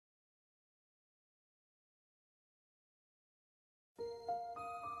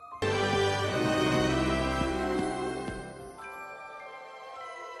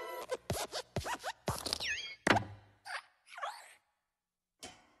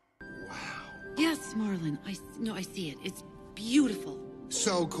Yes, Marlin. I see it. It's beautiful.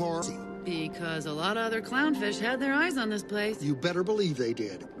 So, Cora... Because a lot of other clownfish had their eyes on this place. You better believe they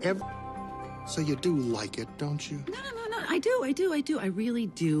did. So you do like it, don't you? No. I do. I really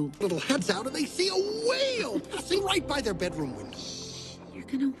do. Little heads out and they see a whale passing right by their bedroom window. You're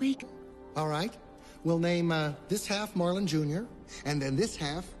gonna wake... All right. We'll name this half Marlin Jr. and then this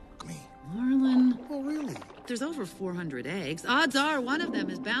half me. Marlin... Oh, really? There's over 400 eggs. Odds are one of them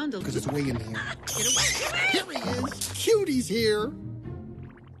is bound to... Because it's way in here. Get away! Here he is. Cutie's here.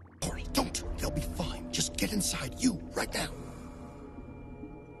 Dory, don't. They'll be fine. Just get inside. You, right now.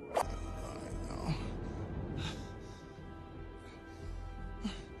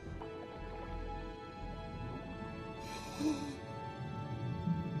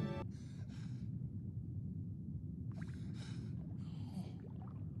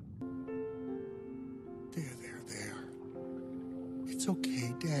 There. It's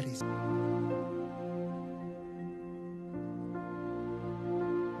okay, Daddy's... I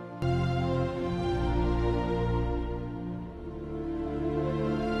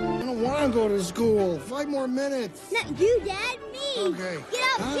want to go to school. 5 more minutes. Not you, Dad. Me. Okay.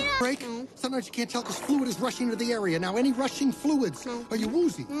 Get up. Get up. Break. No. Sometimes you can't tell because fluid is rushing into the area. Now, any rushing fluids? No. Are you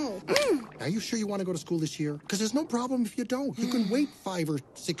woozy? No. Are you sure you want to go to school this year? Because there's no problem if you don't. You can wait 5 or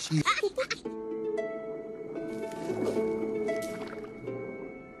 6 years.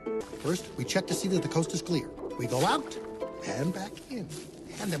 First, we check to see that the coast is clear. We go out and back in.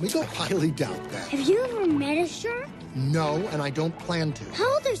 And then we go. Highly doubt that. Have you ever met a shark? No, and I don't plan to. How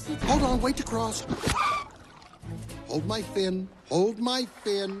old is he? Hold on, wait to cross. Hold my fin. Hold my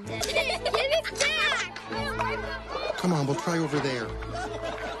fin. Give it back! I don't like that. Come on, we'll try over there.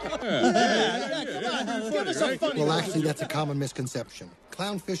 Well, actually, that's a common misconception.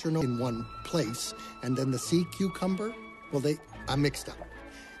 Clownfish are known in one place, and then the sea cucumber, well, I'm mixed up.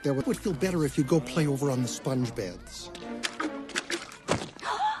 There would feel better if you go play over on the sponge beds.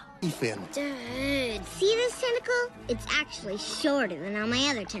 Fin. Dude, see this tentacle? It's actually shorter than all my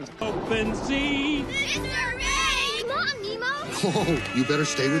other tentacles. Open sea. Mr. Ray! Come on, Nemo. Oh, you better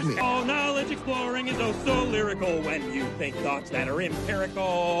stay with me. Oh, knowledge exploring is oh so lyrical when you think thoughts that are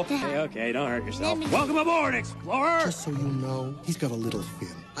empirical. Okay, don't hurt yourself. Welcome aboard, explorer. Just so you know, he's got a little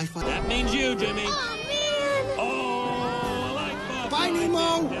fin. I find That means you, Jimmy. Oh, man! Oh, I like Bye,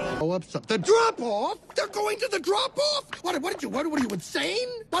 Nemo. Oh, upset. The drop-off? They're going to the drop-off? What are you insane?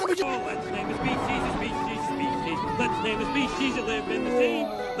 What would you... Oh, let's name a species, a species, a species. Let's name a species that live in the sea.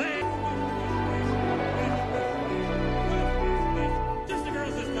 Just the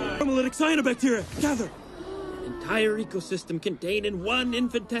girls this time. Hemolytic cyanobacteria. Gather. An entire ecosystem contained in one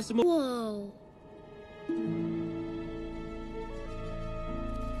infinitesimal... Whoa.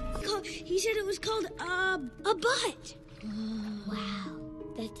 He said it was called, a butt. Wow.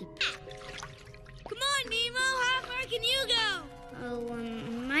 That's a... Come on, Nemo. How far can you go? Oh,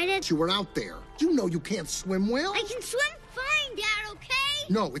 might have... You were out there. You know you can't swim well. I can swim fine, Dad, okay?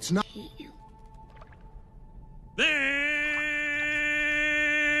 No, it's not. There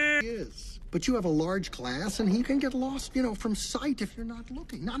He is. But you have a large class, and he can get lost, from sight if you're not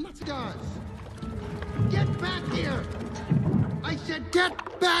looking. No, I'm not... Guys, get back here! I said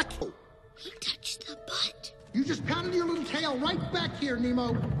get back! He touched the butt. You just pounded your little tail right back here,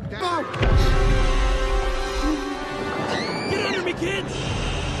 Nemo. Go! Get under me, kids!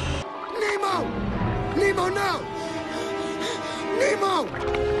 Nemo! Nemo, no! Nemo!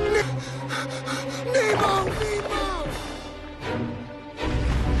 Nemo! Nemo!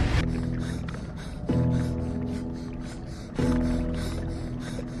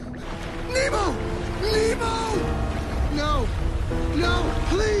 Nemo! Nemo! No! No!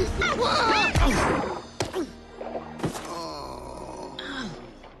 Please!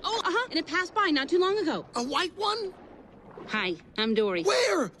 And it passed by not too long ago. A white one? Hi, I'm Dory.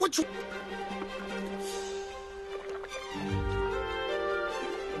 Where? What you...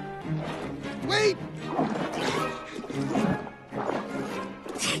 Wait!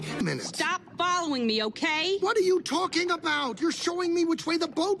 A minute. Stop following me, okay? What are you talking about? You're showing me which way the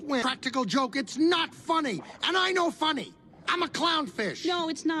boat went. Practical joke. It's not funny. And I know funny. I'm a clownfish. No,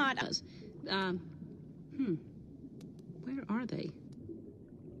 it's not. Where are they?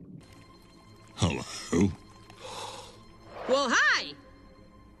 Hello. Well, hi!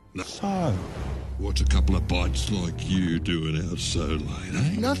 So, what's a couple of bites like you doing out so late,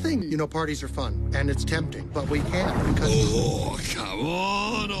 eh? Nothing. Parties are fun, and it's tempting, but we can't because... Oh, come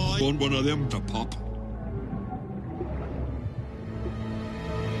on. I want one of them to pop.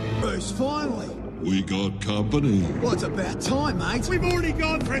 Bruce, finally. We got company. Well, it's about time, mate. We've already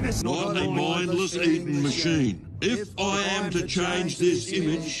gone through this. Not a mindless eating machine. If I am to change this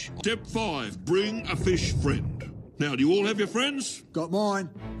image, step 5, bring a fish friend. Now, do you all have your friends? Got mine.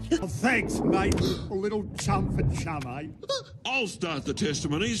 Oh, thanks, mate. A little chum for chum, eh? I'll start the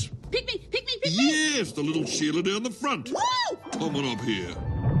testimonies. Pick me, pick me, pick me! Yes, the little Sheila down the front. Woo! Come on up here.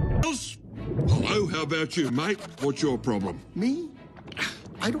 Else? Hello, how about you, mate? What's your problem? Me?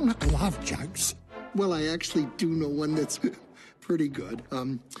 I don't love jokes. Well, I actually do know one that's pretty good.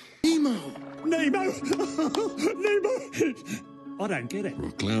 Nemo! Nemo! Nemo! I don't get it. For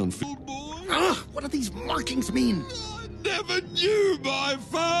a clown boy? Ah, what do these markings mean? I never knew my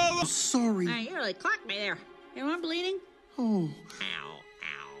father. Sorry. Hey, you really clocked me there. Your arm bleeding? Oh. Ow,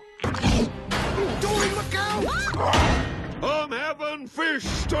 ow. Dory, look out! I'm having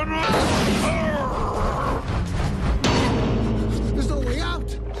fish tonight. There's no way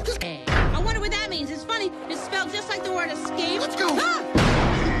out. Hey, I wonder what that means. It's funny. It's spelled just like the word escape. Let's go. Ah!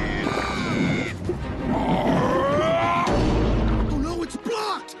 Oh, no, it's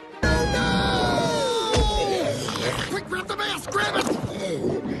blocked. Oh, no! Quick, grab the mask. Grab it.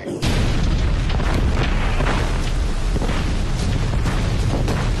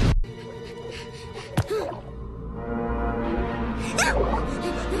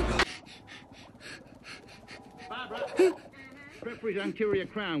 Preferably don't carry a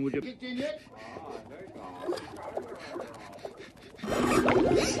crown, would you?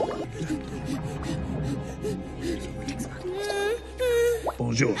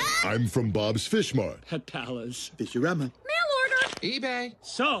 Bonjour. I'm from Bob's Fish Mart. At Palace. Fisherama. Mail order. eBay.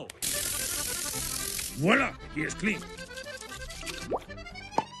 So, voila, here's clean.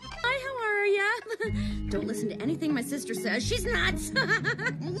 Hi, how are ya? Don't listen to anything my sister says. She's nuts.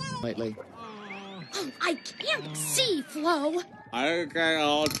 Lately. I can't see, Flo. Okay,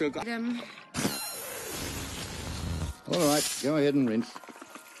 I'll took. All right, go ahead and rinse.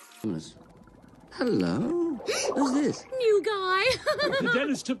 Hello? Who's this? New guy. The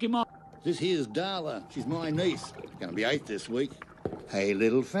dentist took him off. This here's Darla. She's my niece. Gonna be 8 this week. Hey,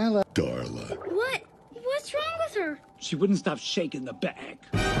 little fella. Darla. What? What's wrong with her? She wouldn't stop shaking the bag.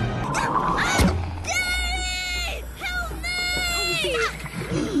 Daddy! Help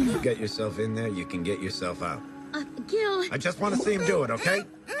me! You get yourself in there, you can get yourself out. Gil. I just want to see him do it, okay?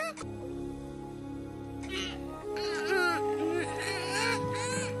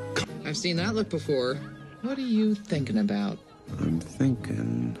 I've seen that look before. What are you thinking about? I'm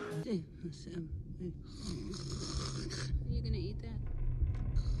thinking... Are you gonna eat that?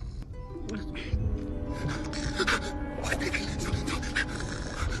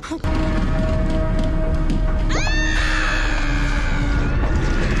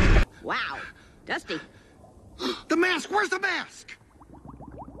 Wow, Dusty. The mask! Where's the mask?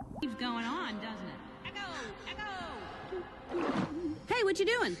 Keeps going on, doesn't it? Echo! Echo! Hey, what you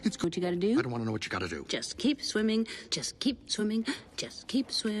doing? What you gotta do? I don't want to know what you got to do. Just keep swimming. Just keep swimming. Just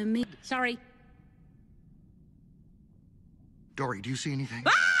keep swimming. Sorry. Dory, do you see anything?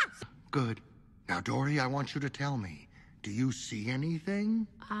 Ah! Good. Now, Dory, I want you to tell me. Do you see anything?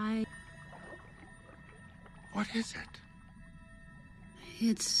 What is it?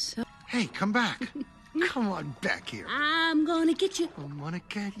 It's so... Hey, come back. Come on back here. I'm gonna get you. I want to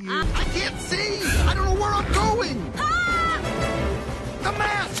get you. I can't see. I don't know where I'm going. Ah! The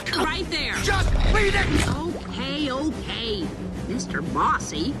mask! Right there. Just beat it! Okay. Mr.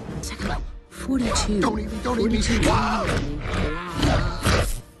 Bossy. 42. Don't even. Whoa!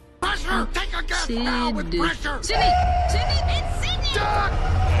 Pressure! Take a guess now with pressure! Sydney! It's Sydney! Duck!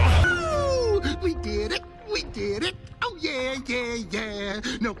 Oh, we did it! Oh, yeah.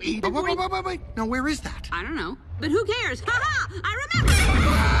 No, eat. Wait. Now, where is that? I don't know. But who cares? Ha-ha! I remember!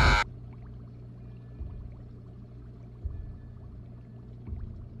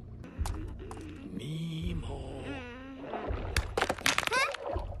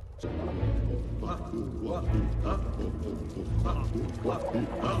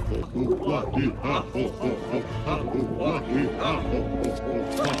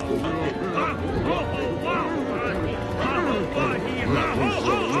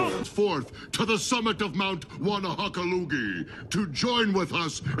 Forth to the summit of Mount Wanahakalugi to join with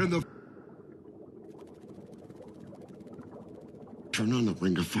us in the... Turn on the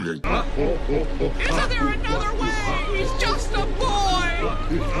ring of fire. Isn't there another way? He's just a boy!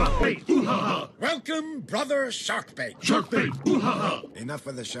 Welcome, brother Sharkbait. Sharkbait! Enough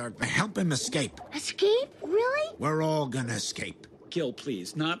of the sharkbait. Help him escape. Escape? Really? We're all gonna escape. Gil,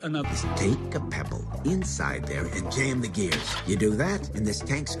 please, not another... Take a pebble inside there and jam the gears. You do that, and this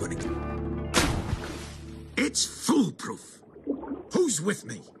tank's gonna... It's foolproof. Who's with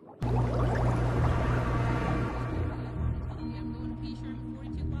me?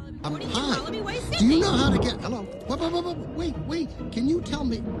 What are you Hi. calling me? Where's Do Sydney? you know how to get... Hello? Wait. Can you tell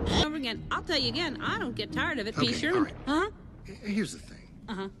me... Over again. I'll tell you again. I don't get tired of it, P. Okay, Sherman. all right. Huh? Here's the thing.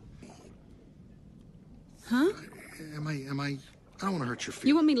 Uh-huh. Huh? Am I... I don't want to hurt your feelings.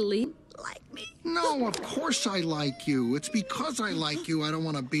 You want me to leave? Like me? No, of course I like you. It's because I like you I don't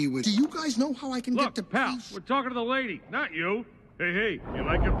want to be with you. Do you guys know how I can get to pal, peace? we're talking to the lady, not you. Hey, you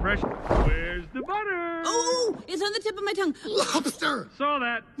like your fresh? Where's the butter? Oh, it's on the tip of my tongue. Lobster! Saw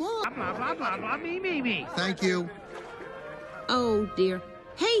that. Blah, blah, blah, blah, blah, me. Thank you. Oh, dear.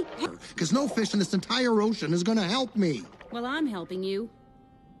 Hey. Because no fish in this entire ocean is going to help me. Well, I'm helping you.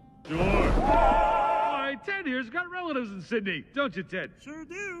 Sure. Why, Ted here's got relatives in Sydney, don't you, Ted? Sure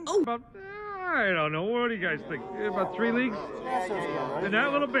do. Oh. About, I don't know. What do you guys think? About 3 leagues? And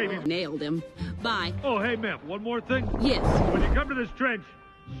that little baby. Nailed him. Bye. Oh, hey, ma'am, one more thing. Yes. When you come to this trench,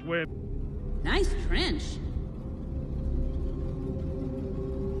 swim. Nice trench.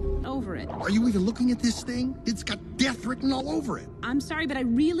 Over it. Are you even looking at this thing? It's got death written all over it. I'm sorry, but I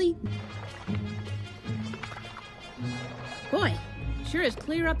really... Boy, sure is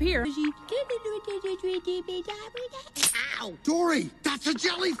clear up here. Ow! Dory, that's a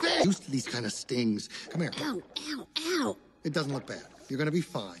jellyfish! Used to these kind of stings. Come here. Ow. It doesn't look bad. You're going to be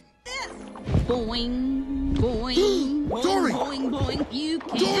fine. Boing, boing, boing, Dory! boing. You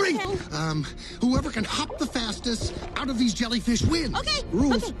can't Dory! help. Whoever can hop the fastest out of these jellyfish wins. Okay.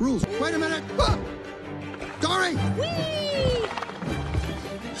 Rules. Wait a minute. Ah! Dory! Whee!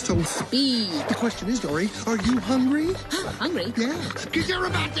 So, Speed. the question is, Dory, are you hungry? Hungry? Yeah, because you're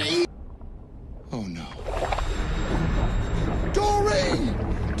about to eat. Oh, no. Dory!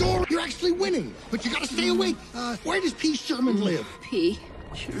 You're actually winning, but you gotta stay awake. Where does P. Sherman live? P.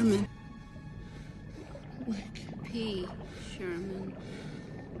 Sherman. Awake. P. Sherman.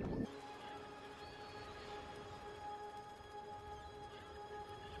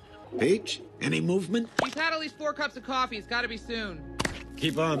 Peach, any movement? He's had at least 4 cups of coffee. It's got to be soon.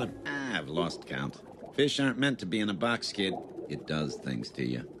 Keep on them. I've lost count. Fish aren't meant to be in a box, kid. It does things to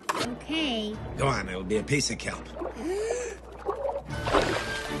you. Okay. Go on, it'll be a piece of kelp.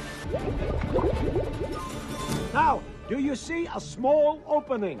 Now, do you see a small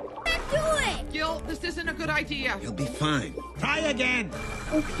opening? Do it! Gil, this isn't a good idea. You'll be fine. Try again.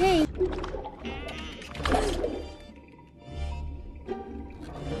 Okay.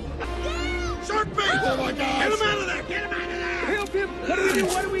 Shark bait! Oh my God! Get him out of there! Get him out of there! Help him!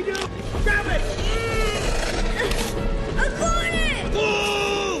 What do we do? Grab it! I caught it!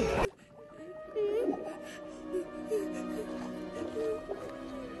 Whoa!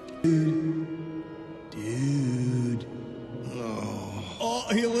 Dude. Oh,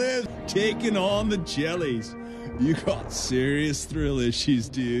 he lives. Taking on the jellies. You got serious thrill issues,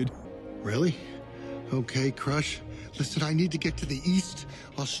 dude. Really? Okay, Crush. Listen, I need to get to the East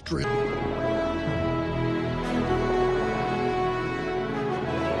Australia.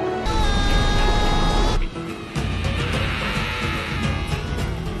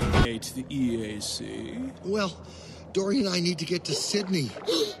 To the EAC. Well, Dory and I need to get to Sydney.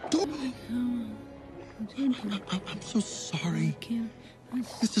 I'm so sorry.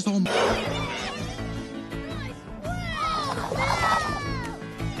 This is all...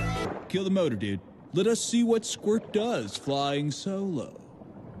 Kill the motor, dude. Let us see what Squirt does flying solo.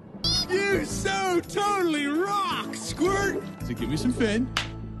 You so totally rock, Squirt! So give me some fin.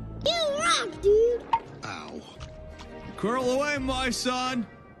 You rock, dude! Ow. Curl away, my son.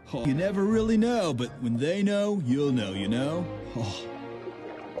 Oh, you never really know, but when they know, you'll know, you know? Oh.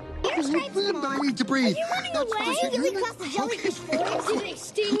 I need to breathe. Are you running away? Did we cross the jellyfish forest? Did it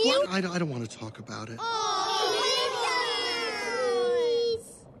sting you? I don't want to talk about it. Oh,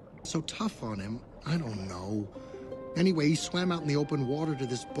 So tough on him. I don't know. Anyway, he swam out in the open water to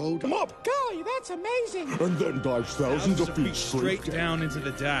this boat. Come up! Golly, that's amazing! And then dives thousands of feet Straight down into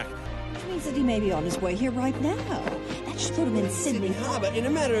the dock. Which means that he may be on his way here right now. That should put him in Sydney Harbor in a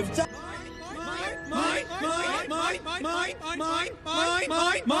matter of time. Mine!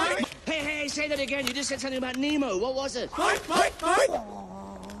 Hey, say that again. You just said something about Nemo. What was it? Mine!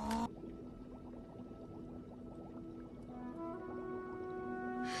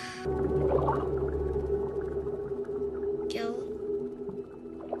 Joe?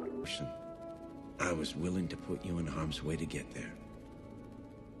 I was willing to put you in harm's way to get there.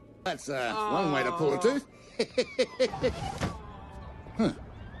 That's one way to pull a tooth. Huh.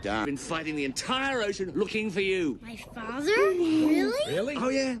 I've been fighting the entire ocean looking for you. My father? Really? Really? Oh,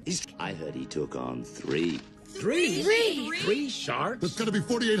 yeah. I heard he took on 3. 3? Three. 3 sharks? That's gonna be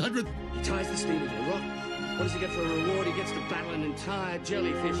 4,800. He ties the steamer to a rock. What does he get for a reward? He gets to battle an entire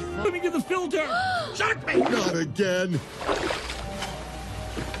jellyfish farm. Let me get the filter. Shark bait! Not again.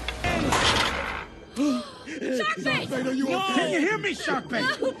 Sharkbait! Are you okay? Can you hear me,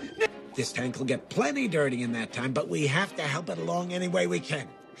 Sharkbait? This tank will get plenty dirty in that time, but we have to help it along any way we can.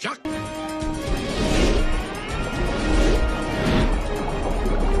 Shark!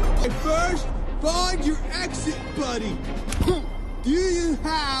 First, find your exit, buddy. Do you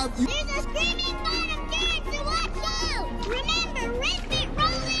have... There's a screaming bottom cave to watch out! Remember, wrist it, roll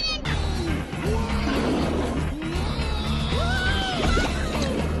it,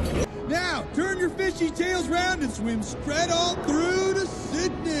 Now, turn your fishy tails round and swim straight on through to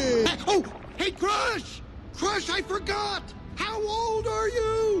Sydney. Oh, hey, Crush! Crush, I forgot! How old are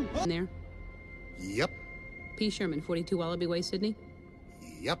you? In there. Yep. P. Sherman, 42 Wallaby Way, Sydney.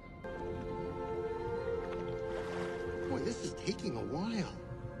 Yep. Boy, this is taking a while.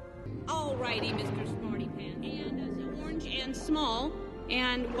 Alrighty, Mr. Smarty Pants. And so orange and small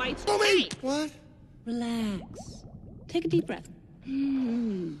and white. Mommy! What? Relax. Take a deep breath.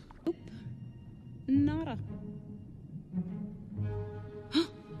 Nope. Nada.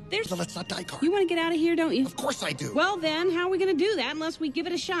 There's. So let's not die, Car. You want to get out of here, don't you? Of course I do. Well, then, how are we going to do that unless we give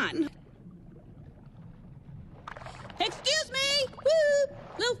it a shot? Excuse me! Woo!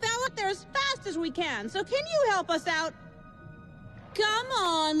 Little fella, they're as fast as we can, so can you help us out? Come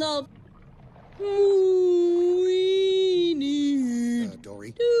on, little... We need...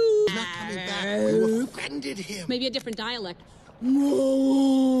 Dory. He's not coming back. You offended him. Maybe a different dialect.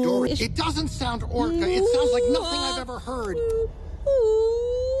 Dory, it doesn't sound Orca. It sounds like nothing I've ever heard.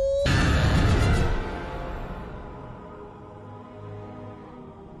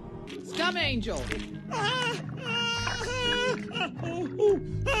 Scum Angel.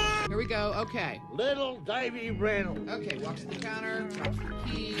 Here we go. Okay. Little Davy Reynolds. Okay, walk to the counter. Drop your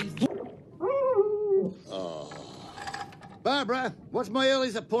keys. Oh. Barbara, what's my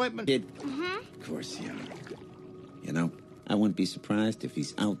earliest appointment? Kid. Of course you are. You know, I wouldn't be surprised if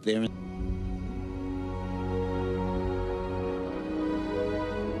he's out there.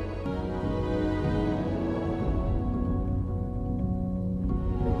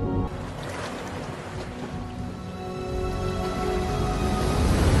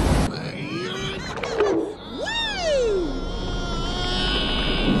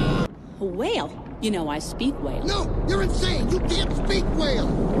 A whale? You know, I speak whale. No, you're insane. You can't speak whale.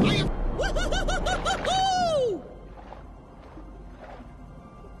 I am...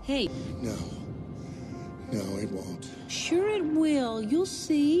 Hey. No. No, it won't. Sure it will. You'll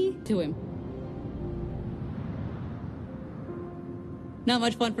see. To him. Not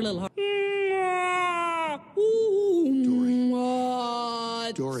much fun for little heart.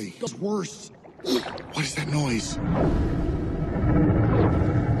 Dory. Dory, it's worse. What is that noise?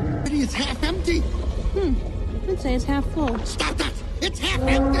 It's half empty. I'd say it's half full. Stop that! It's half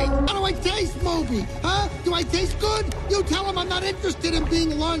empty! How do I taste, Moby? Huh? Do I taste good? You tell him I'm not interested in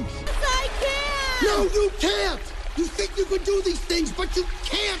being lunch. I can! No, you can't! You think you could do these things, but you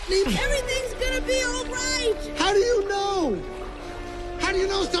can't, Nemo! Everything's gonna be all right! How do you know? How do you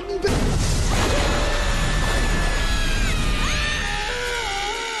know something big?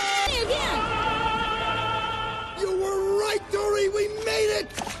 Again! You were right, Dory! We made it!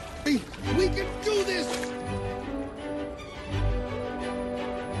 We can do this!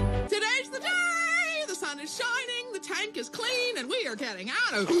 Today's the day! The sun is shining, the tank is clean, and we are getting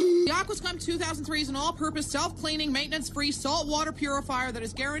out of The Aquascum 2003 is an all-purpose, self-cleaning, maintenance-free saltwater purifier that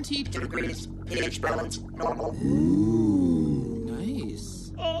is guaranteed 2 degrees, pH balance, normal.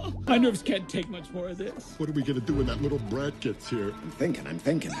 Nice. Oh, my nerves can't take much more of this. What are we gonna do when that little brat gets here? I'm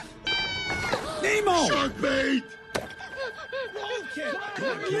thinking. Nemo! Shark bait!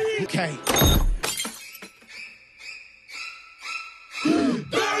 Okay.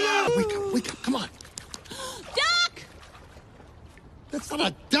 Wake up, come on. Duck! That's not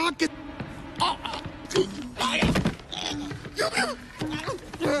a duck.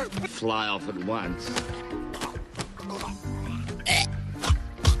 Fly off at once.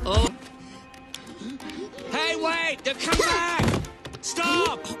 Oh. Hey, wait! Come back!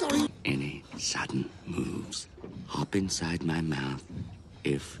 Stop! Any sudden moves, hop inside my mouth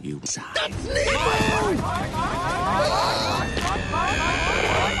if you decide. I'm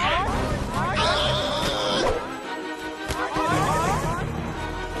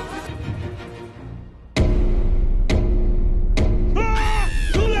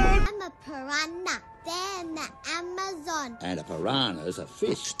a piranha. They're in the Amazon. And a piranha's a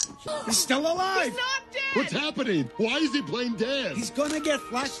fish. He's still alive! He's not dead! What's happening? Why is he playing dead? He's gonna get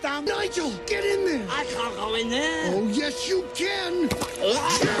flushed down. Nigel, get in there! I can't go in there! Oh, yes, you can!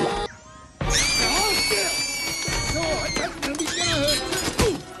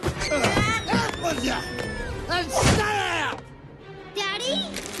 Daddy?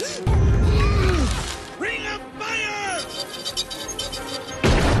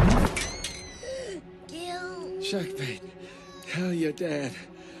 shark bait. Tell your dad.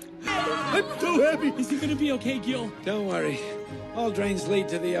 I'm so happy. Is he gonna be okay, Gil? Don't worry. All drains lead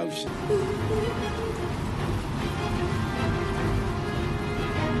to the ocean.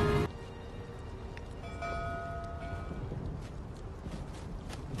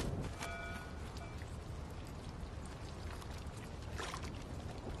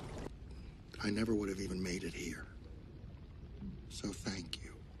 I never would have even made it here. So thank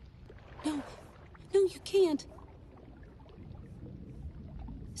you. No, you can't.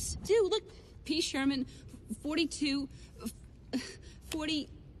 Stu, look. P. Sherman, 42, 40...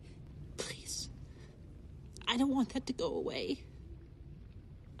 Please. I don't want that to go away.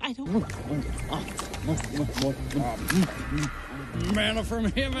 I don't... Manna from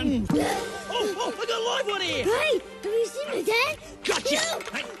heaven. Oh, I got a live one here. Hey, have you seen my dad? Gotcha.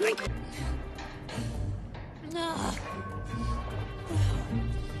 No.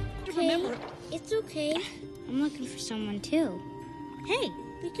 Remember... It's okay. I'm looking for someone, too. Hey,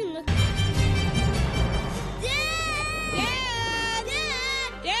 we can look... Dad! Dad!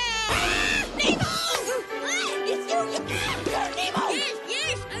 Dad! Nemo! It's you! Nemo!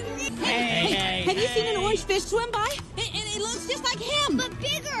 Yes! Hey, have you seen an orange fish swim by? It looks just like him. But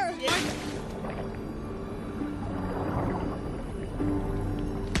bigger!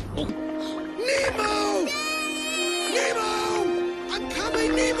 Nemo! Nemo! I'm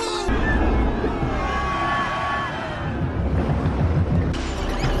coming, Nemo!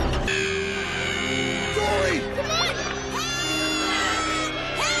 Dory! Come on!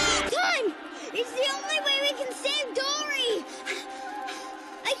 Help! Time! It's the only way we can save Dory!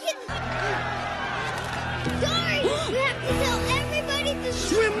 Dory! We have to tell everybody to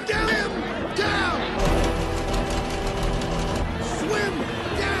Swim down! Down! Swim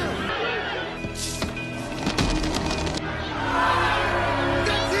down!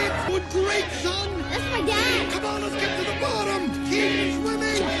 That's it! Good, great, son! That's my dad! Come on, let's get to the bottom! Keep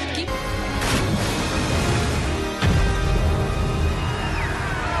swimming!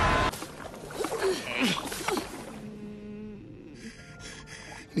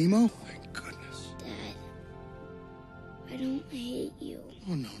 Nemo? Thank goodness. Dad, I don't hate you.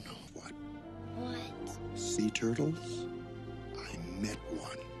 Oh, no. What? What? Sea turtles? I met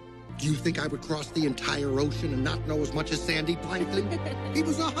one. Do you think I would cross the entire ocean and not know as much as Sandy Plankton? He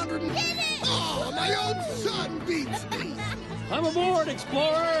was 100 and... Oh, my own son beats me! I'm aboard,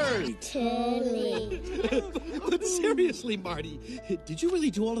 explorers! Tilly. But seriously, Marty, did you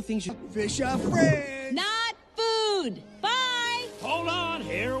really do all the things you... Fish are friends. Not food. Bye. Hold on,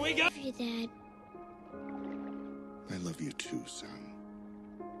 here we go. Love you, Dad. I love you too, son.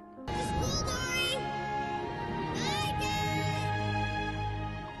 School, Dory! Bye, Dad!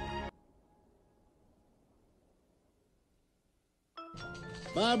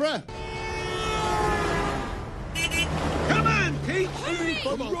 Barbara! Come on, Pete.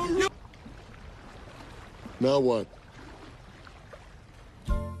 Now what?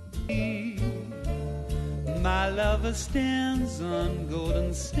 My lover stands on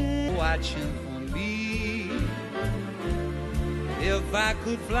golden sand, watching for me. If I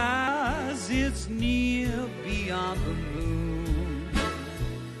could fly, it's near beyond the moon,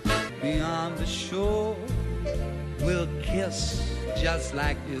 beyond the shore. We'll kiss just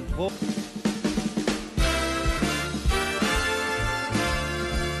like before.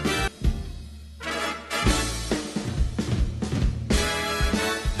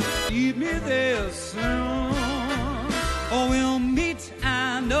 Leave me there soon, or we'll meet,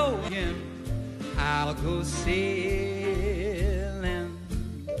 I know again. I'll go sailing,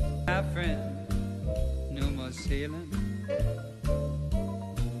 my friend, no more sailing.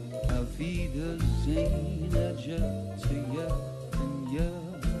 Our feet are just together.